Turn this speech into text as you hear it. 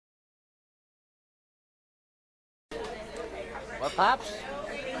What, Pops?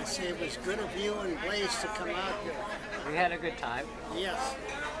 I say it was good of you and Blaze to come out here. We had a good time. Yes.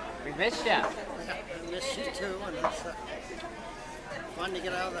 We missed you. Yeah, I miss you too, and it's fun to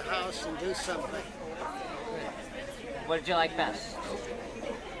get out of the house and do something. What did you like best?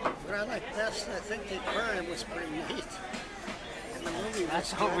 What I like best, I think the aquarium was pretty neat. And the movie was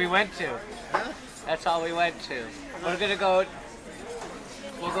That's good. what we went to. Huh? That's all we went to. We're gonna go.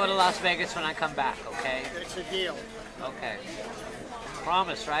 We'll go to Las Vegas when I come back. Okay. It's a deal. Okay.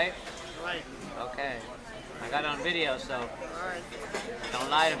 Promise, right? Right. Okay. I got it on video, so All right.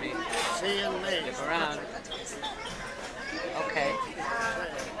 don't lie to me. See you in May. Stick around. Okay. Right.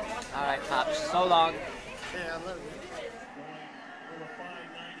 All right, Pops. So long. Okay, I love you.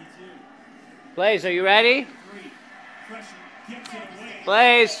 Blaze, are you ready?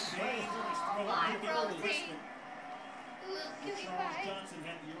 Blaze.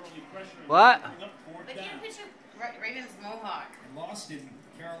 What? But you picture Ravens Mohawk. Lost in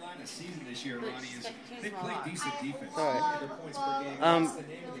Carolina's season this year, Ronnie. They play decent defense. All right. Their points per game. That's the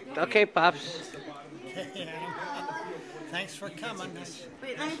name of the Okay, Pops. Thanks for coming.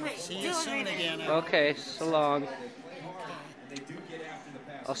 Wait, let me put See you soon again. Okay, so long. They do get after the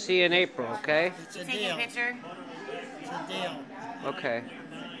pass. I'll see you in April, okay? It's a take deal. a picture. It's a deal. Okay.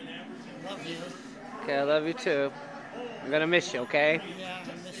 Love you. Okay, I love you too. I'm gonna miss you, okay? Yeah,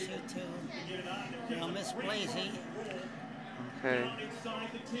 I miss you too. I'll miss Blazy. Okay.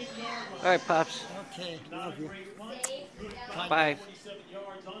 All right, Pops. Okay, love you. Bye.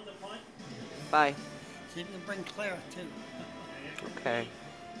 Bye. See if you can bring Claire too. Okay.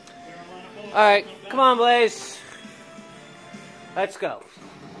 All right, come on, Blaze. Let's go.